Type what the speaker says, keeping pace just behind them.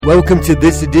Welcome to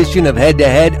this edition of Head to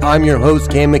Head. I'm your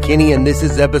host, Cam McKinney, and this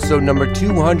is episode number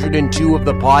 202 of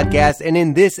the podcast. And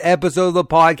in this episode of the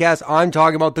podcast, I'm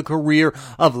talking about the career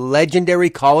of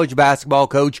legendary college basketball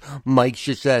coach Mike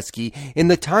Krzyzewski. In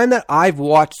the time that I've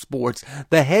watched sports,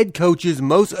 the head coaches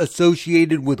most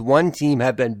associated with one team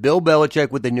have been Bill Belichick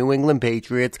with the New England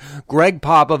Patriots, Greg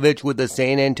Popovich with the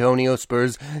San Antonio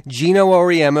Spurs, Gino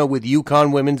Auriemma with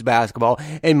UConn women's basketball,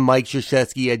 and Mike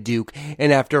Krzyzewski at Duke.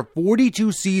 And after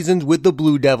 42 seasons with the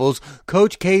Blue Devils,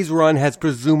 Coach K's run has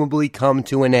presumably come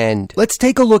to an end. Let's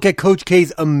take a look at Coach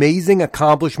K's amazing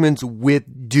accomplishments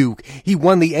with Duke. He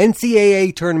won the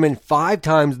NCAA tournament 5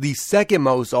 times, the second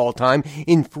most all-time,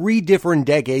 in 3 different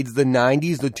decades, the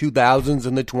 90s, the 2000s,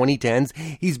 and the 2010s.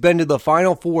 He's been to the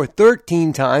Final Four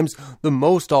 13 times, the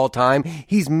most all-time.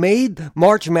 He's made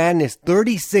March Madness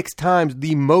 36 times,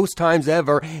 the most times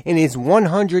ever, and his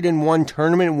 101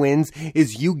 tournament wins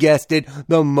is, you guessed it,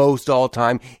 the most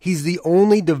all-time. He's the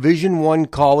only Division I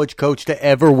college coach to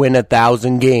ever win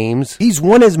 1,000 games. He's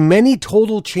won as many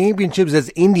total championships as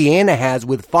Indiana has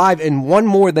with 5, and one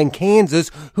more than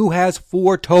Kansas, who has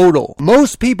 4 total.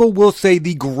 Most people will say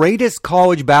the greatest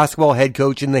college basketball head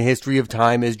coach in the history of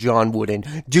time is John Wooden,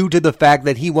 due to the fact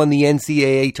that he won the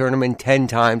NCAA tournament 10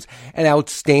 times, an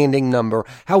outstanding number.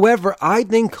 However, I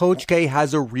think Coach K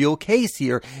has a real case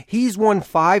here. He's won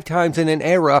 5 times in an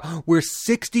era where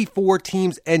 64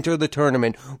 teams enter the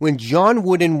tournament. When John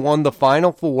Wooden won the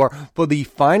Final Four for the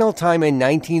final time in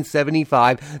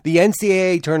 1975, the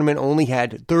NCAA tournament only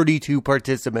had 32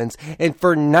 participants, and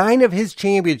for 9 of his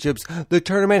championships, the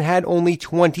tournament had only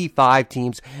 25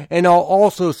 teams. And I'll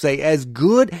also say, as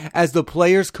good as the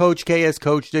players Coach K has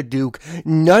coached at Duke,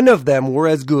 none of them were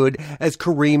as good as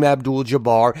Kareem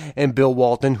Abdul-Jabbar and Bill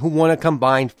Walton, who won a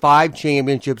combined 5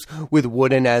 championships with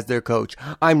Wooden as their coach.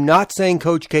 I'm not saying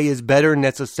Coach K is better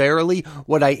necessarily.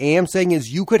 What I am saying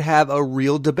is you could have a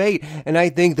real debate, and I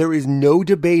think there is no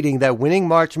debating that winning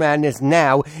March Madness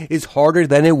now is harder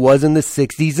than it was in the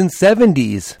 60s and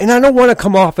 70s. And I don't want to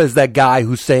come off as that guy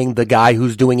who's saying the guy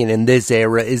who's doing it in this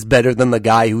era is better than the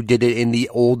guy who did it in the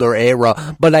older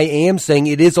era, but I am saying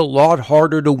it is a lot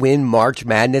harder to win March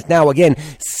Madness now. Again,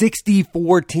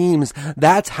 64 teams,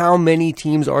 that's how many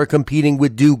teams are competing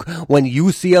with Duke. When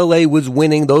UCLA was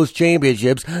winning those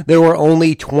championships, there were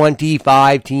only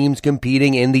 25 teams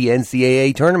competing in the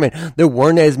NCAA tournament. There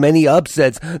weren't as many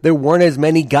upsets. There weren't as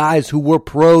many guys who were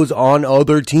pros on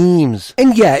other teams.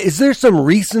 And yeah, is there some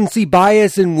recency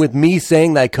bias in with me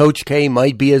saying that Coach K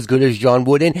might be as good as John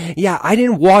Wooden? Yeah, I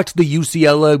didn't watch the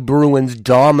UCLA Bruins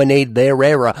dominate their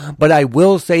era, but I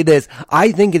will say this,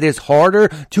 I think it is harder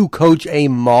to coach a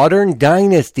modern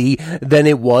dynasty than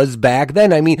it was back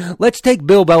then. I mean, let's take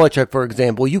Bill Belichick, for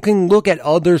example. You can look at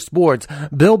other sports.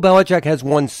 Bill Belichick has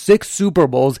won 6 Super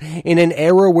Bowls in an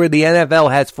era where the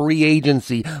NFL has free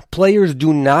agency. Players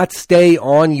do not stay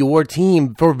on your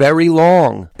team for very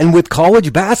long. And with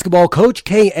college basketball, Coach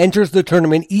K enters the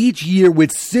tournament each year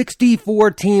with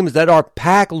 64 teams that are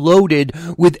pack loaded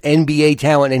with NBA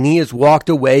talent, and he has walked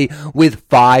away with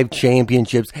 5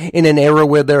 championships in an era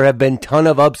where there have been ton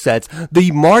of upsets.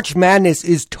 The March Madness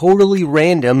is totally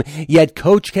random, yet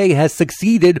Coach K has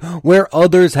succeeded where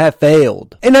others have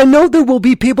failed. And I know there will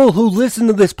be people who listen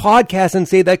to this podcast and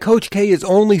say that Coach K is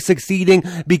only succeeding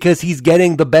because he's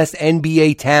getting the best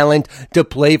NBA talent to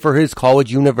play for his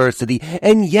college university.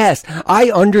 And yes,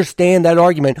 I understand that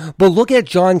argument, but look at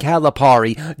John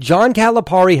Calipari. John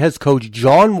Calipari has coached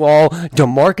John Wall,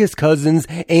 DeMarcus Cousins,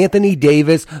 Anthony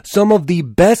Davis, some of the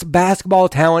best basketball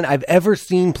talent I've ever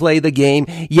seen play the game,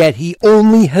 yet he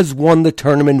only has won the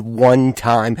tournament 1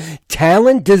 time.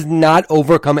 Talent does not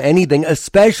overcome anything,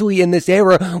 especially in this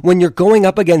era when you're going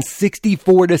up against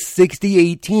 64 to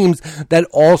 68 teams that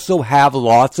also have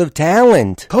lots of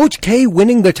talent. Coach K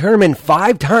winning the tournament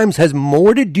 5 times has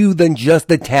more to do than just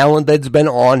the talent that's been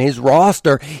on his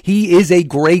roster. He is a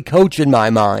great coach in my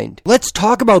mind. Let's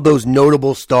talk about those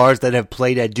notable stars that have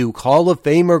played at Duke. Hall of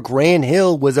Famer Grant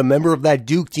Hill was a member of that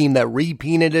Duke team that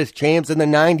repeated as champs in the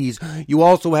 90s. You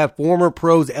also have former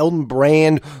pros Elton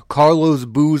Brand, Carlos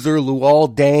Boozer,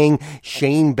 Luol Deng,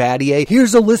 Shane Battier.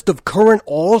 Here's a list of current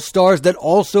all-stars that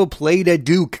also played at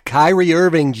Duke: Kyrie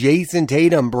Irving, Jason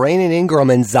Tatum, Brandon Ingram,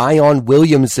 and Zion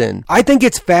Williamson. I think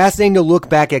it's fascinating to look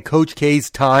back at Coach K's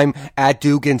time at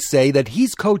Duke and say that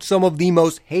he's coached some of the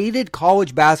most hated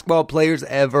college basketball players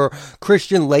ever.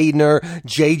 Christian Laettner,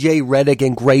 JJ Redick,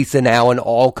 and Grayson Allen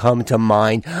all come to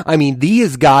mind. I mean,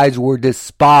 these guys were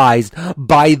despised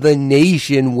by the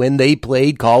nation when they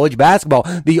played college basketball.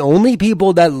 The only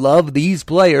people that love these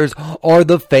players are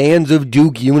the fans of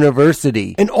Duke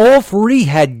University. And all 3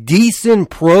 had decent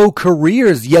pro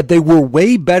careers, yet they were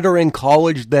way better better in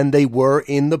college than they were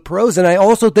in the pros. And I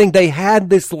also think they had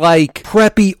this like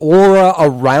preppy aura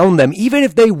around them, even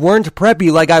if they weren't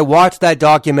preppy. Like I watched that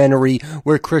documentary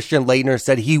where Christian Laettner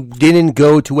said he didn't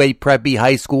go to a preppy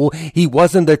high school. He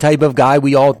wasn't the type of guy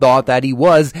we all thought that he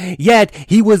was, yet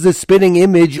he was the spitting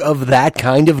image of that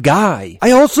kind of guy.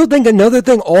 I also think another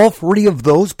thing all three of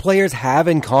those players have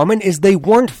in common is they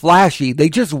weren't flashy. They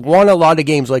just won a lot of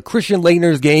games. Like Christian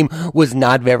Laettner's game was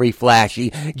not very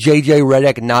flashy. JJ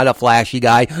Redick, not a flashy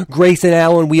guy. Grayson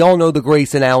Allen, we all know the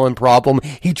Grayson Allen problem.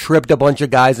 He tripped a bunch of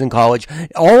guys in college.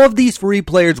 All of these three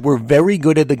players were very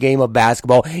good at the game of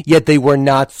basketball, yet they were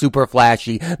not super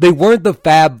flashy. They weren't the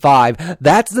Fab Five.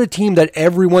 That's the team that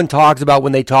everyone talks about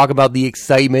when they talk about the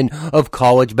excitement of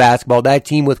college basketball. That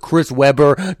team with Chris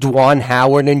Webber, Dwan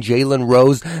Howard, and Jalen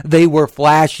Rose, they were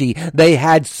flashy. They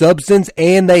had substance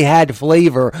and they had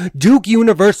flavor. Duke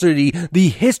University, the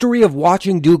history of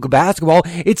watching Duke basketball,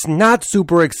 it's not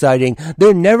super exciting.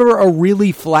 They're never a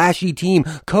really flashy team.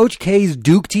 Coach K's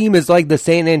Duke team is like the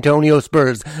San Antonio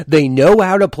Spurs. They know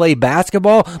how to play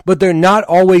basketball, but they're not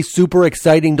always super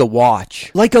exciting to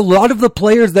watch. Like a lot of the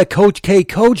players that Coach K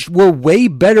coached were way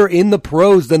better in the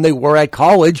pros than they were at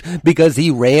college because he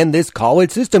ran this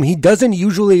college system. He doesn't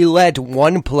usually let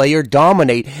one player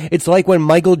dominate. It's like when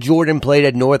Michael Jordan played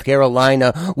at North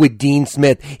Carolina with Dean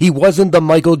Smith. He wasn't the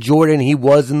Michael Jordan he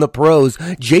was in the pros.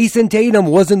 Jason Tatum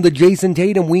wasn't the Jason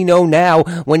Tatum we know now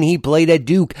when he played at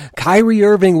Duke. Kyrie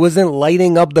Irving wasn't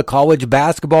lighting up the college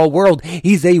basketball world.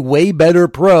 He's a way better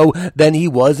pro than he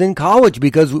was in college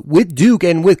because with Duke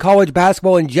and with college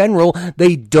basketball in general,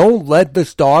 they don't let the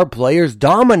star players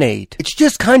dominate. It's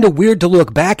just kind of weird to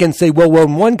look back and say, well,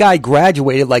 when one guy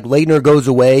graduated, like Laettner goes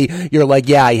away, you're like,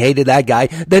 yeah, I hated that guy.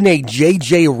 Then a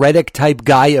JJ Redick type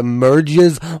guy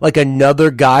emerges like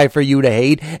another guy for you to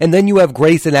hate. And then you have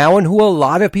Grayson Allen, who a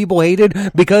lot of people hated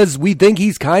because we think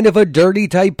he's kind of a dirty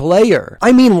type player.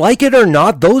 I mean, like it or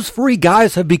not, those three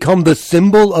guys have become the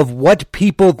symbol of what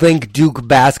people think Duke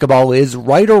basketball is,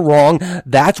 right or wrong.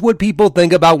 That's what people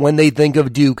think about when they think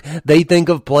of Duke. They think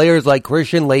of players like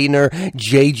Christian Laettner,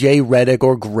 JJ Redick,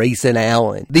 or Grayson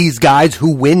Allen. These guys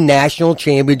who win national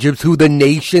championships, who the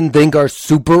nation think are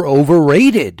super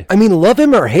overrated. I mean, love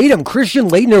him or hate him, Christian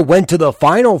Laettner went to the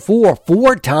Final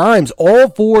Four times, all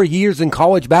 4 years in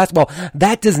college basketball.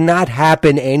 That does not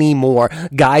happen anymore.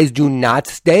 Guys do not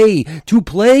stay to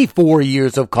play 4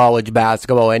 years of college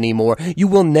basketball anymore. You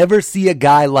will never see a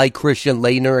guy like Christian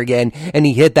Laettner again, and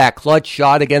he hit that clutch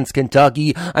shot against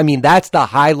Kentucky. I mean, that's the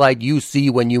highlight you see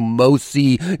when you most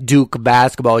see Duke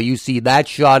basketball. You see that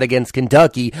shot against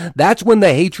Kentucky. That's when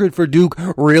the hatred for Duke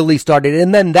really started,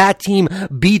 and then that team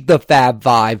beat the Fab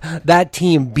Five. That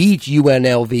team beat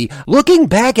UNLV. Looking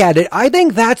back at it, I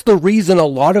think that's the reason a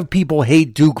lot of people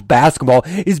hate Duke basketball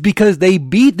is because they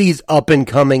beat these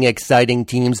up-and-coming exciting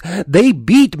teams. They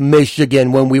beat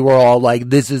Michigan when we were all like,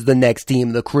 this is the next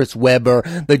team, the Chris Webber,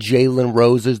 the Jalen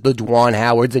Roses, the Dwan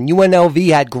Howards, and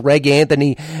UNLV had Greg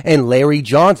Anthony and Larry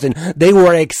Johnson. They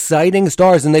were exciting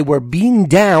stars, and they were beaten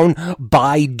down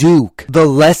by Duke, the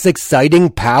less exciting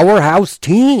powerhouse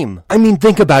team. I mean,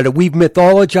 think about it. We've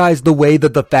mythologized the way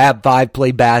that the Fab Five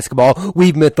play basketball.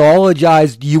 We've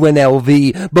mythologized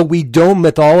UNLV, but we don't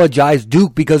mythologize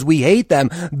Duke because we hate them.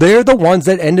 They're the ones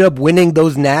that ended up winning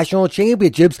those national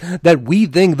championships that we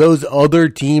think those other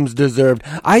teams deserved.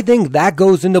 I think that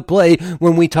goes into play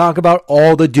when we talk about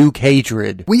all the Duke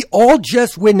hatred. We all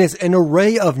just witnessed an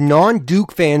array of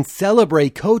non-Duke fans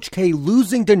celebrate Coach K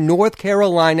losing to North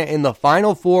Carolina in the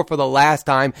Final Four for the last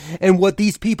time, and what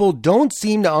these people don't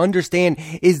seem to understand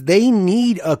is they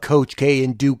need a Coach K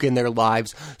and Duke in their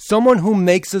lives, someone who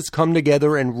makes us come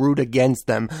together and root against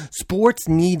them. Sports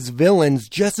needs villains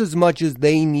just as much as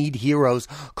they need heroes.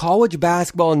 College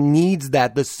basketball needs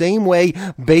that the same way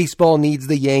baseball needs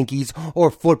the Yankees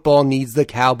or football needs the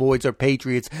Cowboys or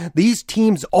Patriots. These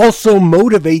teams also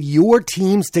motivate your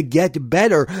teams to get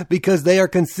better because they are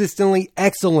consistently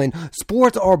excellent.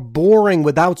 Sports are boring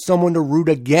without someone to root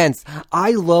against.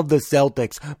 I love the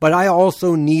Celtics, but I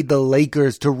also need the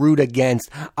Lakers to root against.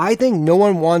 I think no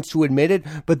one wants to admit it,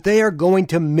 but they are going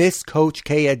to miss Coach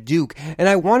K at Duke. And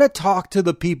I want to talk to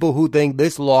the people who think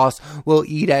this loss will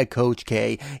eat at Coach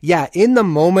K. Yeah, in the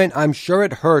moment, I'm sure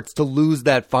it hurts to lose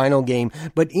that final game,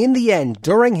 but in the end,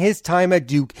 during his time at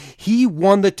Duke, he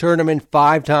won the tournament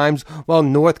 5 times while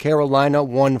North Carolina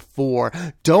won 4.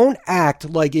 Don't act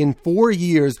like in 4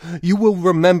 years you will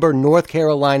remember North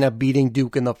Carolina beating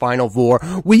Duke in the Final Four.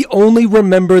 We only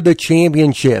remember the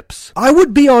championships. I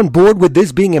would be on board with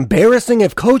this being embarrassing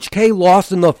if Coach K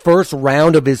lost in the first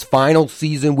round of his final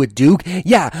season with Duke.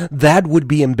 Yeah, that would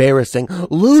be embarrassing.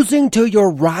 Losing to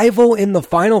your rival in the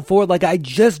final Final Four. Like, I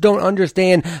just don't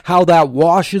understand how that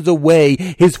washes away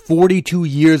his 42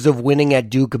 years of winning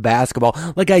at Duke basketball.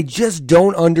 Like, I just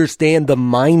don't understand the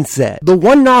mindset. The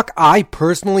one knock I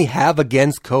personally have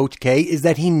against Coach K is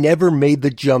that he never made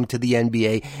the jump to the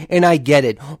NBA. And I get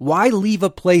it. Why leave a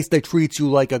place that treats you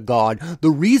like a god? The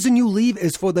reason you leave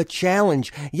is for the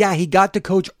challenge. Yeah, he got to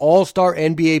coach all-star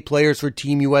NBA players for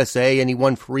Team USA and he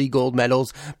won 3 gold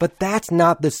medals, but that's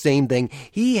not the same thing.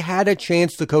 He had a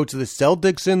chance to coach the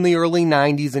Celtics in the early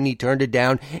 90s and he turned it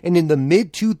down, and in the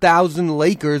mid-2000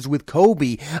 Lakers with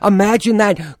Kobe. Imagine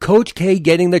that, Coach K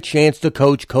getting the chance to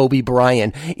coach Kobe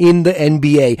Bryant in the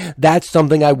NBA. That's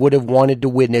something I would have wanted to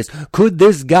witness. Could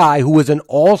this guy, who was an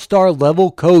all-star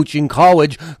level coach in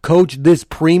college, coach this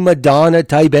prima donna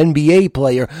type NBA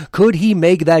player? Could he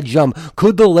make that jump?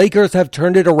 Could the Lakers have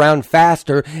turned it around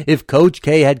faster if Coach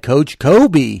K had coached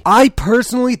Kobe? I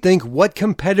personally think what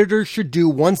competitors should do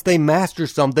once they master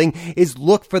something is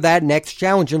look for that next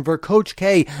challenge, and for Coach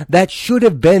K, that should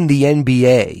have been the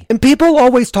NBA. And people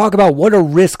always talk about what a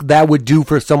risk that would do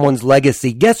for someone's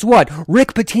legacy. Guess what?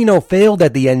 Rick Pitino failed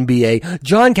at the NBA.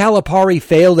 John Calipari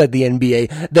failed at the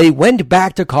NBA. They went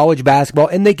back to college basketball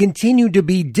and they continued to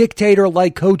be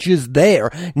dictator-like coaches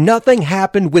there. Nothing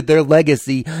happened with their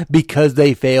legacy because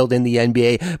they failed in the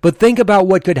NBA. But think about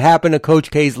what could happen to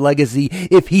Coach K's legacy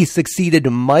if he succeeded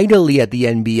mightily at the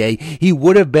NBA. He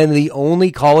would have been the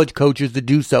only college coaches to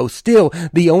do so. Still,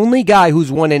 the only guy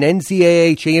who's won an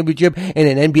NCAA championship and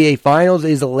an NBA Finals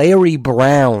is Larry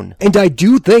Brown. And I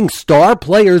do think star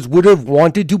players would have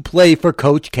wanted to play for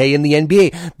Coach K in the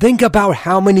NBA. Think about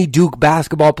how many Duke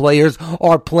basketball players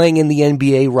are playing in the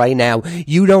NBA right now.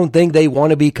 You don't think they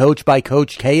want to be coached by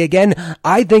Coach K again?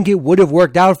 I think it would have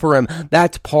worked out for him.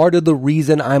 That's part of the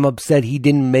reason I'm upset he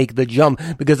didn't make the jump,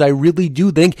 because I really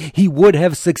do think he would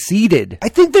have succeeded. I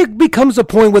think there becomes a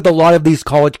point with a lot of these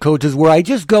college coaches where I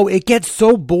just go, it gets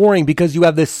so boring because you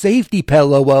have this safety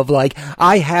pillow of like,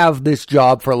 I have this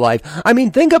job for life. I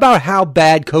mean, think about how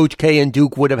bad Coach K and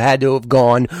Duke would have had to have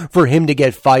gone for him to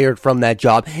get fired from that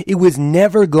job. It was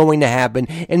never going to happen,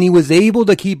 and he was able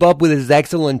to keep up with his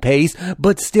excellent pace,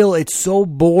 but still, it's so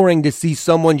boring to see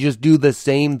someone just do the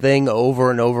same thing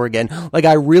over and over again. Like,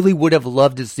 I really would have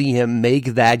loved to see him make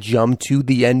that jump to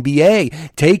the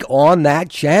NBA, take on that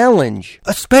challenge,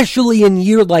 especially in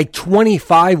year like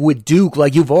 25 with Duke.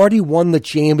 Like, you've already won the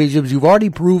championships, you've already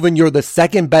proven you're the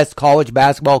second best college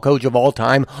basketball coach of all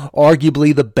time,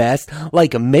 arguably the best.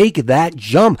 Like, make that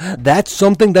jump. That's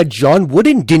something that John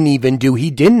Wooden didn't even do.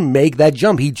 He didn't make that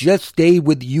jump. He just stayed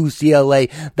with UCLA.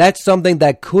 That's something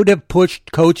that could have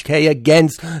pushed Coach K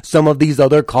against some of these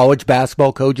other college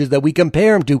basketball coaches that we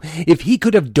compare him to. If he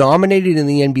could have dominated in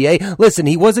the NBA, listen,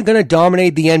 he wasn't going to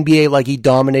dominate the NBA like he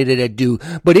dominated at Duke,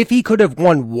 but if he could have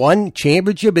won one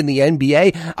championship in the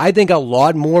NBA, I think a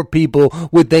lot more people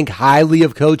would think highly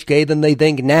of Coach K than they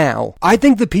think now. I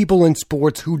think the people in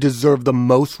sports who deserve the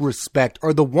most respect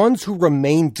are the ones who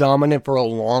remain dominant for a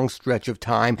long stretch of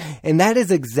time, and that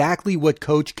is exactly what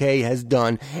Coach K has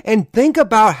done. And think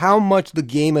about how much the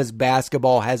game as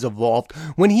basketball has evolved.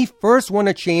 When he first won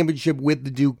a championship with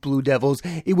the Duke Blue Devils,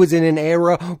 it was in an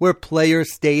era where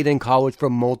players stayed in college for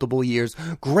multiple years.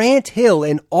 Grant Hill,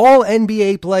 an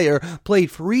all-NBA player,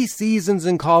 played 3 seasons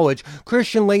in college.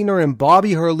 Christian Laettner and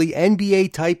Bobby Hurley,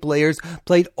 NBA-type players,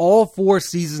 played all 4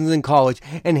 seasons in college.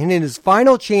 And in his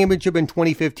final championship in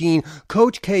 2015,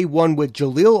 Coach K won with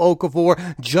Jahlil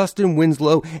Okafor, Justin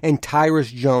Winslow, and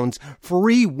Tyrus Jones.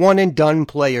 3 one-and-done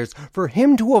players. For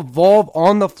him to evolve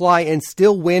on the fly and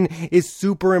still win is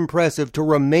super impressive. To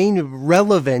remain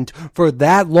relevant for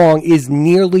that long is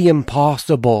nearly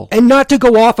impossible. And not to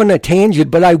go off on a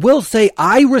tangent, but I will say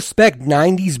I respect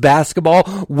 90s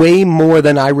basketball way more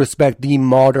than I respect the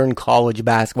modern college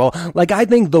basketball. Like, I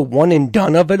think the one and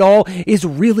done of it all is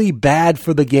really bad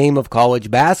for the game of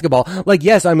college basketball. Like,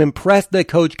 yes, I'm impressed that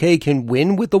Coach K can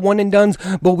win with the one and dones,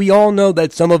 but we all know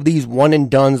that some of these one and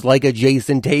dones, like a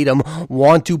Jason Tatum,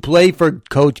 want to play for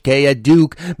Coach K at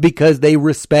Duke because they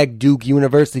respect Duke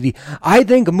University. I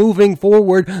think moving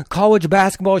forward, college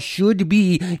basketball should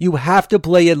be, you have to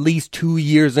play at least 2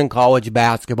 years in college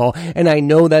basketball. And I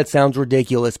know that sounds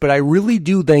ridiculous, but I really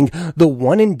do think the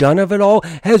one and done of it all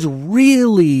has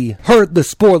really hurt the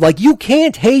sport. Like, you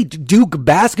can't hate Duke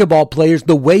basketball players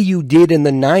the way you did in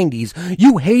the 90s.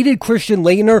 You hated Christian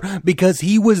Laettner because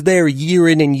he was there year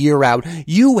in and year out.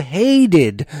 You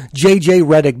hated JJ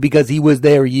Redick because he was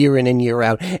there year in and year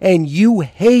out. And you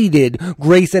hated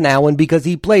Grayson Allen because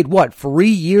he played, 3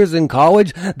 years in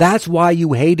college? That's why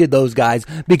you hated those guys,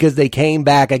 because they came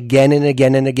back again and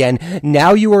again and again.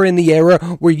 Now you are in the era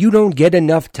where you don't get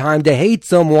enough time to hate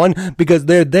someone because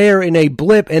they're there in a blink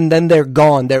blip and then they're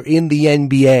gone. They're in the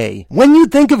NBA. When you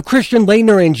think of Christian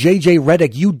Laettner and JJ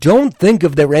Redick, you don't think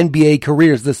of their NBA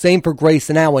careers. The same for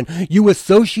Grayson Allen. You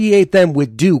associate them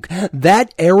with Duke.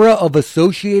 That era of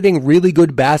associating really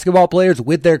good basketball players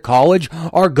with their college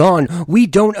are gone. We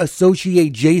don't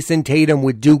associate Jason Tatum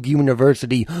with Duke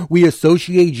University. We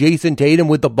associate Jason Tatum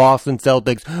with the Boston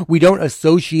Celtics. We don't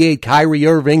associate Kyrie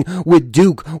Irving with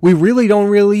Duke. We really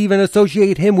don't even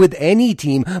associate him with any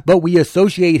team, but we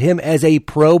associate him as a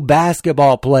pro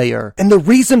basketball player. And the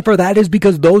reason for that is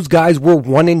because those guys were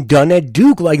one and done at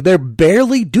Duke. Like, they're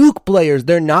barely Duke players.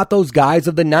 They're not those guys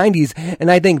of the 90s.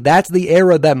 And I think that's the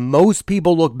era that most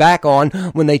people look back on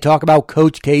when they talk about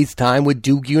Coach K's time with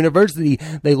Duke University.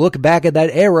 They look back at that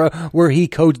era where he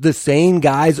coached the same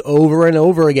guys over and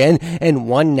over again and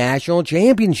won national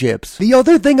championships. The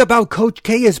other thing about Coach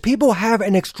K is people have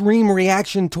an extreme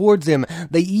reaction towards him.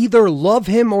 They either love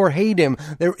him or hate him.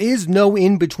 There is no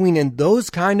in between, and those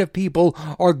kind of people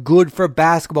are good for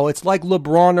basketball. It's like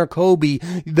LeBron or Kobe.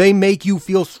 They make you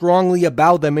feel strongly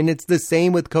about them, and it's the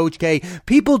same with Coach K.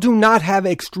 People do not have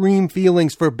extreme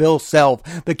feelings for Bill Self,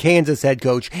 the Kansas head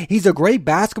coach. He's a great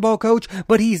basketball coach,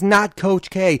 but he's not Coach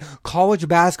K. College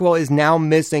basketball is now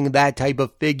missing that type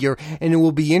of figure, and it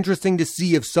will be interesting to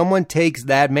see if someone takes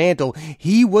that mantle.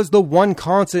 He was the one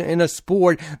constant in a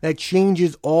sport that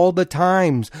changes all the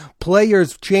times.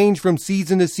 Players change from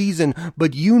season to season,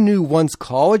 but you knew once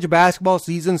college basketball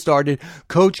season started,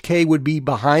 Coach K would be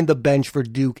behind the bench for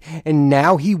Duke, and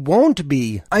now he won't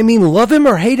be. I mean, love him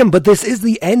or hate him, but this is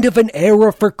the end of an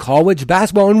era for college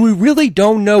basketball, and we really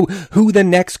don't know who the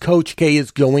next Coach K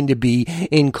is going to be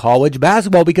in college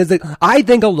basketball, because I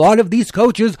think a lot of these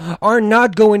coaches are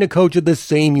not going to coach at the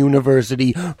same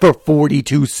university for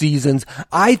 42 seasons.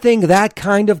 I think that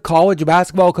kind of college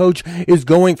basketball coach is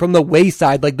going from the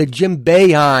wayside, like the Jim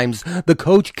Boeheims, the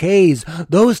Coach K's.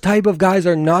 Those type of guys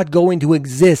are not going to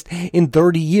exist in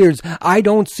 30 years. I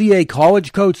don't see a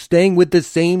college coach staying with the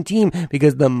same team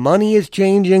because the money is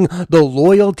changing, the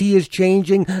loyalty is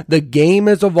changing, the game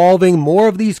is evolving. More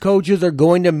of these coaches are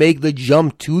going to make the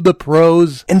jump to the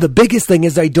pros. And the biggest thing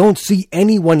is I don't see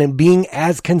anyone being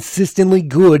as consistently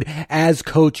good as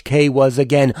Coach K was.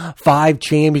 Again, 5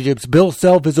 championships. Bill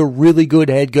Self is a really good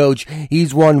head coach.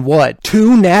 He's won,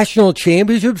 2 national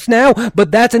championships now?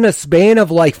 But that's in a span of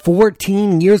like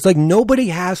 14 years. Like, nobody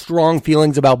has strong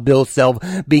feelings about Bill Self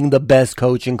being the best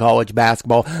coach in college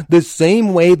basketball. The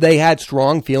same way they had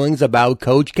strong feelings about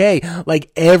Coach K.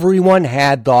 Like, everyone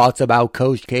had thoughts about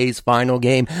Coach K's final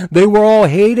game. They were all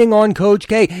hating on Coach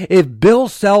K. If Bill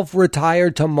Self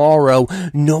retired tomorrow,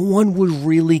 no one would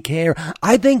really care.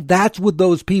 I think that's what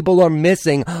those people are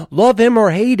missing. Love him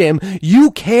or hate him,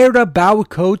 you cared about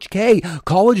Coach K.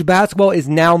 College basketball is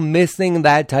now missing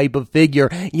that type of figure.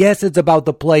 Yes, it's about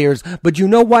the players, but you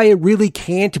know why it really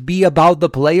can't be about the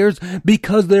players?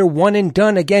 Because they're one and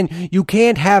done. Again, you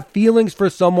can't have feelings for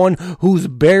someone who's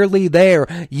barely there.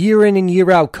 Year in and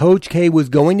year out, Coach K was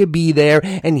going to be there,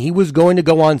 and he was going to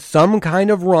go on some kind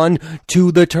of run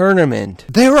to the tournament.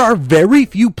 There are very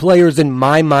few players in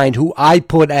my mind who I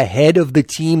put ahead of the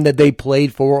team that they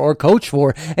played for or coached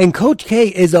for, and Coach K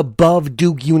is above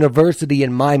Duke University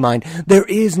in my mind. There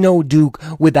is no Duke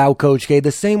without Coach K.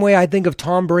 The same way I think of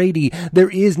Tom Brady. There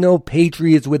is no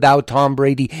Patriots without Tom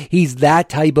Brady. He's that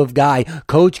type of guy.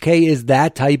 Coach K is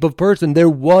that type of person. There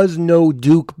was no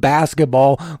Duke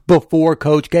basketball before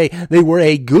Coach K. They were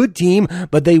a good team,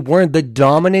 but they weren't the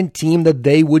dominant team that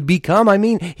they would become. I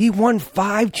mean, he won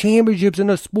 5 championships in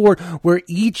a sport where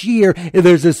each year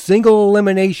there's a single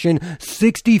elimination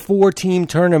 64 team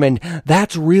tournament.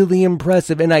 That's really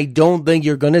impressive, and I don't think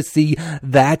you're going to see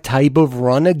that type of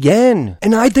run again.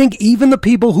 And I think even the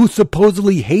people who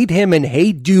supposedly hate him and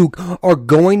hate Duke are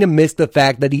going to miss the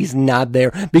fact that he's not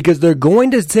there, because they're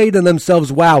going to say to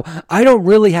themselves, wow, I don't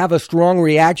really have a strong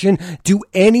reaction to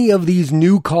any of these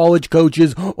new college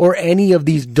coaches or any of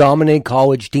these dominant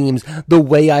college teams the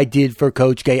way I did for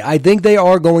Coach K. I think they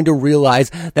are going to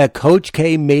realize that Coach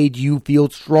K made you feel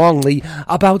strongly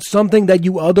about something that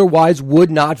you otherwise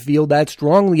would not feel that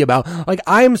strongly about. Like,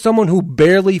 I am someone who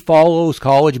barely follows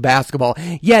college basketball,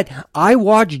 yet I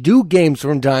watch Duke games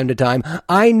from time to time.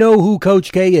 I know who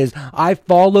Coach K is. I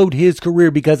followed his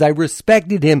career because I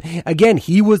respected him. Again,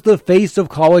 he was the face of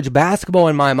college basketball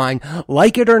in my mind,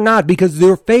 like it or not, because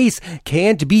their face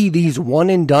can't be these one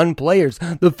and done players.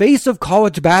 The face of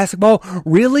college basketball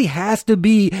really has to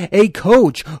be a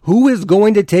coach who is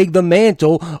going to take the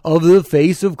mantle of the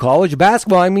face of college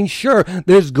basketball. I mean, sure,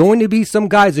 there's going to be some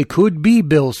guys. It could be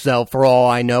Bill Self for all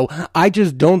I know. I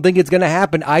just don't think it's going to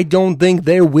happen. I don't think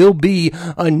there will be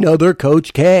another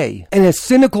Coach K. And as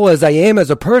cynical as I am as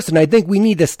a person, I think we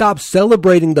need to stop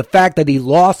celebrating the fact that he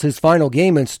lost his final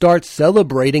game and start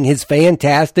celebrating his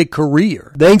fantastic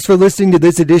career. Thanks for listening to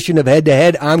this edition of Head to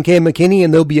Head. I'm Cam McKinney,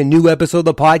 and there'll be a new episode of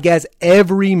the podcast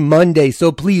every Monday.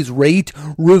 So please rate,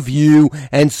 review,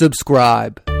 and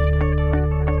subscribe.